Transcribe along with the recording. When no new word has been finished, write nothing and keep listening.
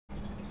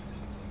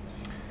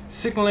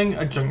signalling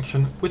a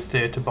junction with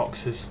theatre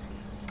boxes.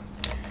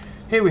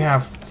 Here we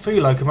have 3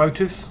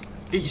 locomotives,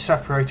 each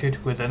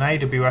separated with an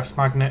AWS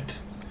magnet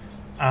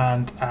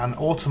and an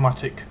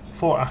automatic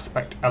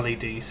 4-aspect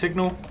LED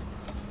signal.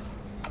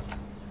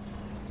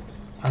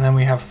 And then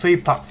we have 3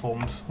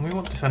 platforms, and we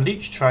want to send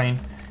each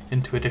train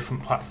into a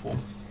different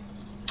platform.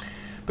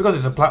 Because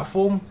it's a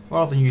platform,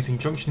 rather than using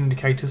junction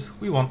indicators,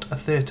 we want a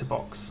theatre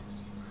box.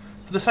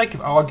 For the sake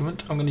of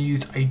argument, I'm going to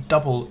use a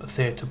double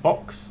theatre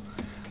box.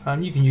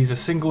 You can use a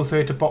single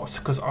theatre box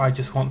because I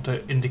just want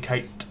to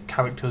indicate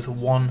characters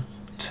 1,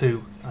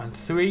 2 and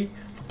 3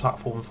 for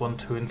platforms 1,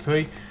 2 and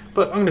 3.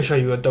 But I'm going to show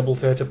you a double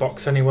theatre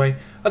box anyway.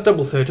 A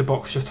double theatre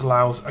box just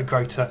allows a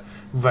greater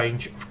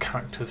range of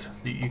characters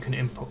that you can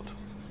input.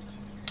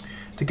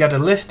 To get a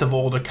list of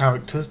all the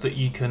characters that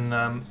you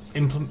can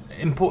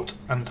input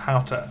and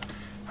how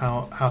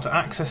to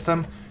access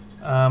them,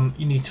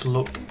 you need to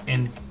look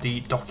in the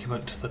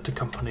document that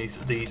accompanies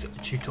these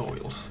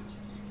tutorials.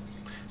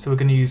 So we're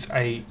going to use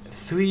a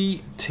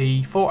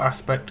 3T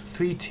 4-aspect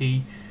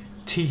 3T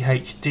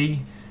THD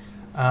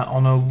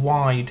on a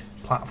wide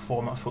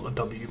platform. That's what the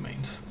W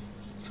means.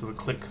 So we'll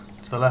click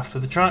to the left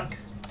of the track,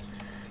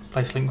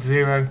 place link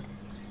 0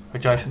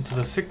 adjacent to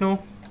the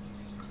signal,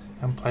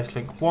 and place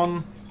link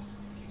 1,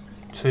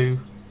 2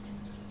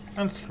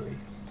 and 3.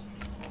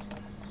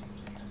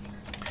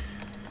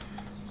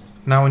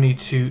 Now we need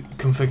to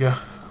configure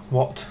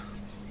what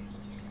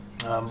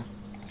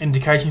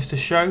indications to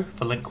show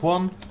for link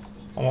 1.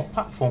 I want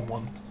platform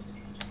 1,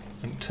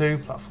 link 2,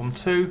 platform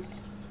 2,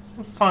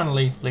 and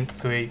finally link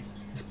 3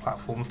 is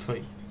platform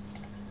 3.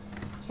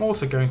 I'm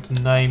also going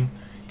to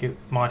give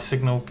my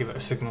signal, give it a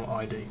signal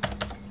ID.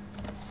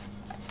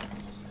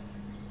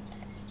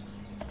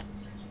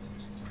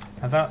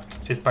 And that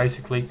is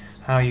basically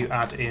how you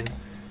add in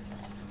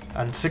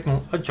and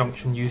signal a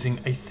junction using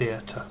a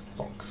theatre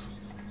box.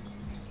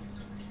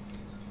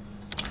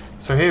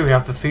 So here we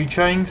have the 3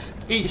 trains.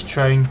 Each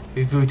train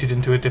is routed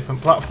into a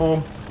different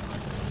platform.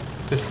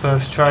 This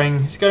first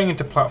train is going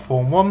into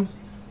platform 1,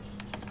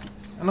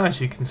 and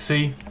as you can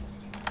see,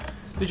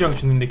 the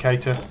junction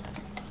indicator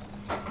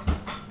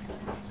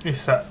is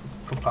set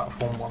for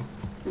platform 1.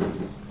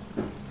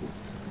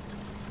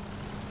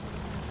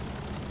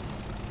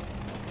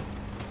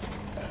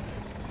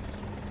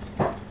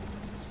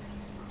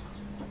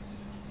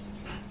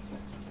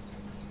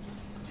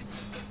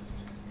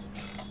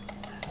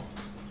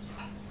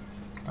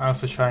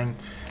 As the train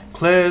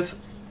clears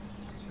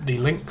the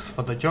links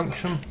for the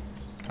junction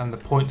and the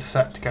points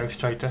set to go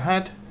straight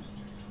ahead,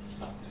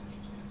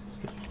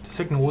 the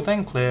signal will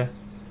then clear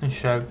and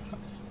show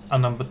a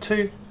number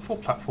 2 for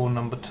platform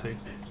number 2.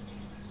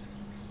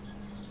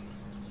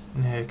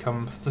 And here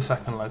comes the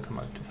second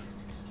locomotive.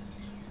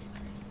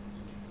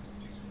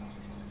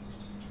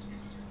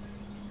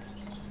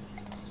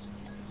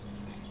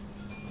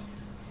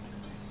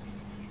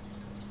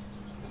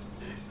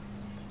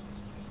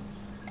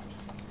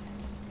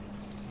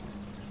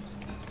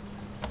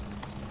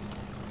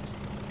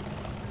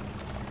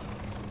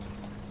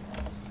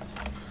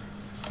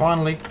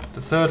 Finally,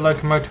 the third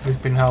locomotive has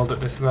been held at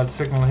this red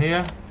signal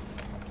here.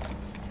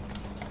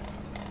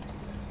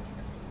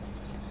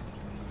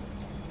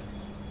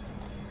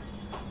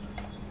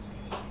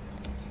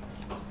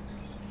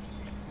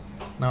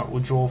 Now it will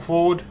draw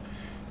forward,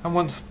 and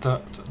once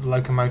the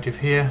locomotive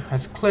here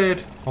has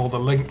cleared all the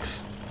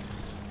links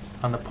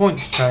and the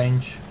points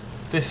change,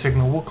 this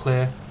signal will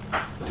clear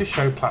to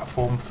show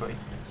platform 3.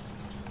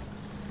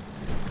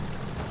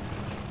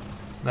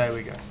 There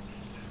we go.